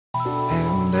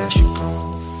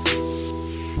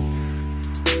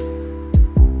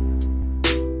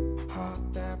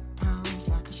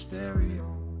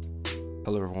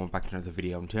back to another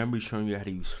video. Today I'm going to be showing you how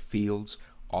to use fields,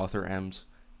 author Embeds,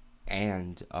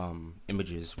 and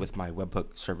images with my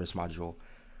Webhook service module.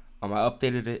 I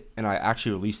updated it and I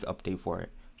actually released the update for it,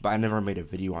 but I never made a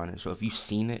video on it. So if you've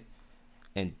seen it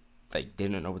and like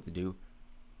didn't know what to do,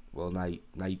 well now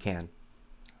you can.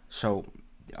 So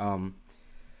I'm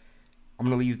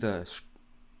gonna leave the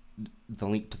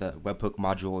link to the Webhook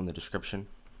module in the description.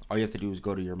 All you have to do is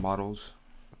go to your models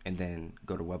and then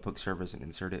go to Webhook service and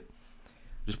insert it.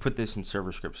 Just put this in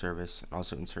server script service and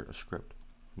also insert a script.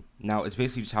 Now it's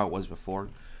basically just how it was before.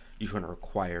 You just want to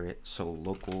require it. So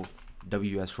local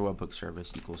ws for webhook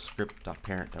service equals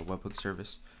script.parent.webhook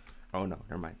service. Oh no,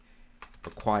 never mind.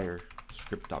 Require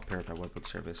script.parent.webhook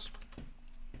service.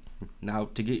 Now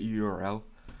to get your URL,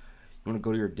 you want to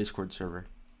go to your Discord server.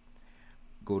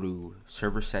 Go to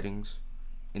server settings,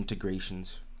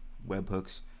 integrations,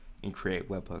 webhooks, and create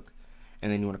webhook.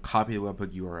 And then you want to copy the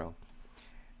webhook URL.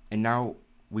 And now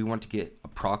we want to get a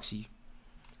proxy.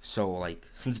 So like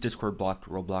since Discord blocked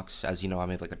Roblox, as you know, I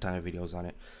made like a ton of videos on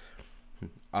it.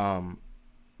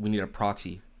 We need a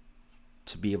proxy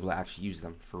to be able to actually use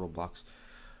them for Roblox.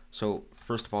 So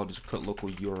first of all, just put local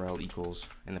URL equals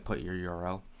and then put your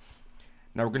URL.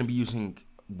 Now we're going to be using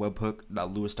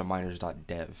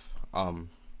webhook.lewis.miners.dev. I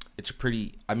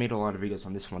made a lot of videos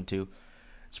on this one too.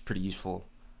 It's pretty useful.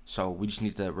 So we just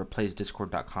need to replace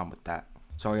discord.com with that.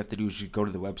 So all you have to do is just go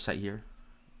to the website here.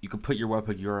 You can put your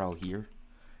webhook URL here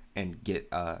and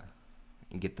get the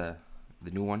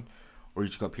new one, or you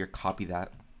just go up here, copy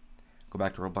that, go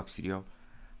back to Roblox Studio,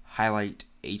 highlight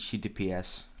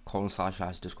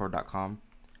https://discord.com,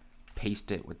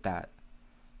 paste it with that,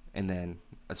 and then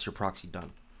that's your proxy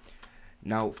done.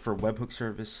 Now for webhook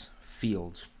service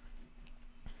fields,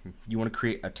 you want to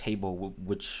create a table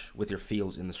with your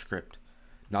fields in the script,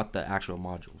 not the actual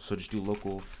module. So just do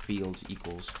local fields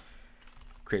equals,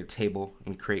 create a table,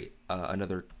 and create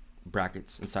another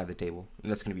brackets inside the table,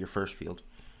 and that's going to be your first field.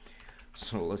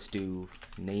 So let's do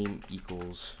name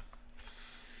equals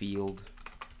field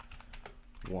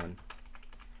 1,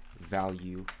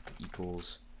 value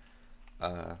equals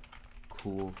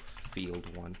cool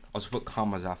field 1. Also put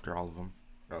commas after all of them,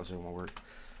 or else it won't work.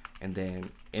 And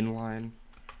then inline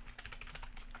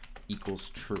equals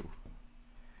true.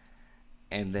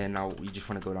 And then now we just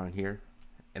want to go down here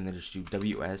and then just do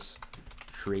ws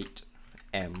create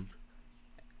embed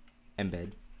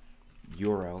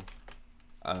URL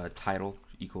title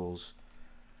equals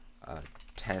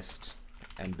test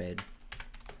embed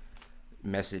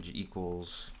message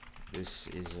equals this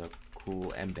is a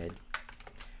cool embed,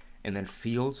 and then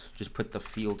fields, just put the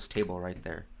fields table right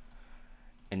there.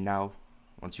 And now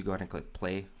once you go ahead and click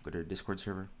play, go to your Discord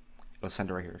server, it'll send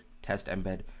it right here, test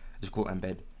embed is cool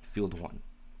embed field 1.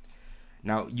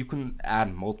 Now you can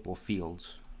add multiple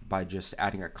fields by just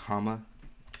adding a comma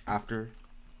after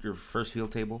your first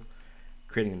field table,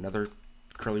 creating another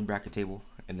curly bracket table,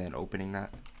 and then opening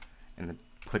that and then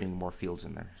putting more fields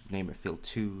in there. Name it field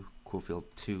 2, cool field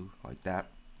 2, like that.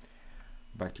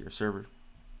 Back to your server.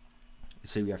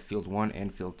 Say we have field 1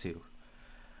 and field 2.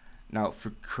 Now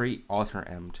for create author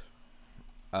emd,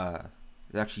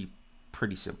 it's actually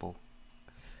pretty simple.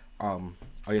 All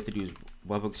you have to do is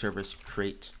webhook service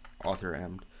create author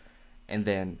emd, and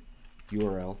then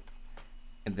URL,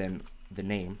 and then the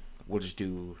name. We'll just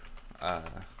do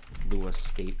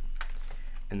Lewiscape,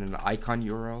 and then the icon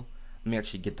URL. Let me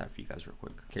actually get that for you guys real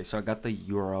quick. Okay, so I got the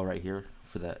URL right here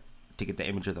for to get the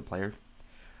image of the player.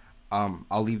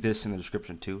 I'll leave this in the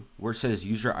description too. Where it says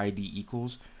user ID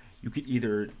equals, you could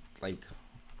either like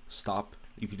stop.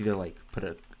 You could either like put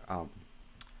a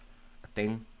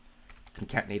thing,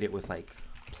 concatenate it with like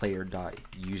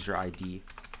player.user ID,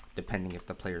 depending if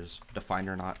the player's defined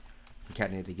or not.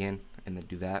 Concatenate it again, and then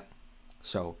do that.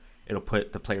 So it'll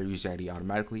put the player user ID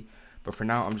automatically. But for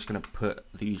now, I'm just gonna put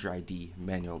the user ID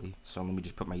manually. So let me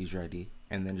just put my user ID,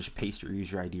 and then just paste your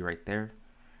user ID right there.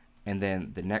 And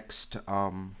then the next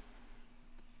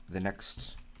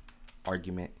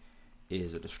argument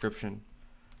is a description.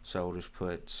 So we'll just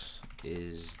put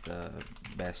is the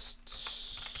best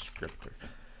scripter.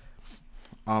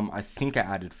 I think I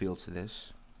added fields to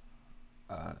this.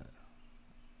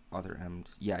 Other emd,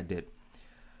 yeah, I did.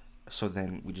 So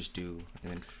then we just do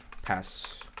and then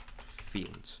pass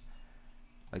fields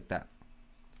like that.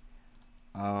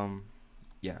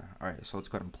 Yeah, all right. So let's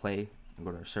go ahead and play and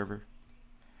go to our server.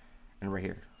 And right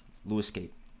here, Lewiscape.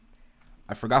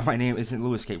 I forgot my name isn't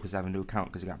Lewiscape because I have a new account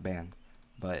because it got banned.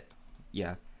 But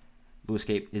yeah,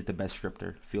 Lewiscape is the best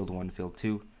scripter. Field 1, field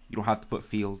 2. You don't have to put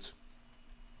fields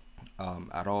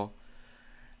at all.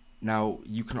 Now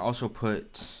you can also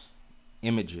put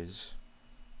images.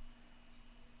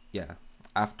 Yeah,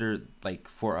 after, like,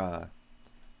 for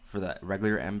the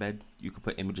regular embed, you can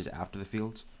put images after the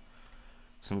fields.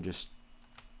 So let me just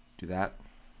do that,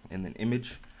 and then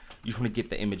image. You just want to get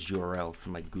the image URL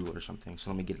from like Google or something. So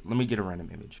let me get a random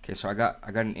image. Okay, so I got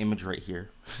an image right here.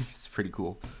 It's pretty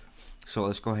cool. So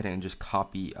let's go ahead and just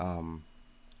copy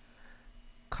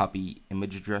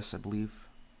image address, I believe.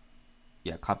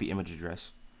 Yeah, copy image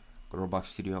address. Go to Roblox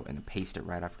Studio and then paste it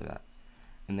right after that.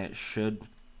 And then it should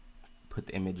put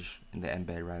the image in the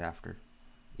embed right after.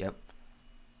 Yep.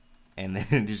 And then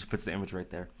it just puts the image right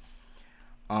there.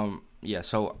 Yeah,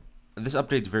 so this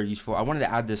update is very useful. I wanted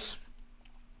to add this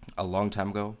a long time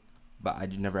ago, but I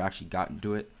never actually got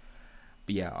into it.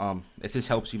 But yeah, if this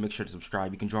helps you, make sure to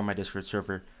subscribe. You can join my Discord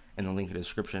server in the link in the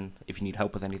description if you need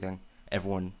help with anything.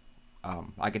 Everyone,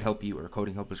 I can help you, or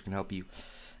coding helpers can help you.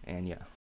 And yeah.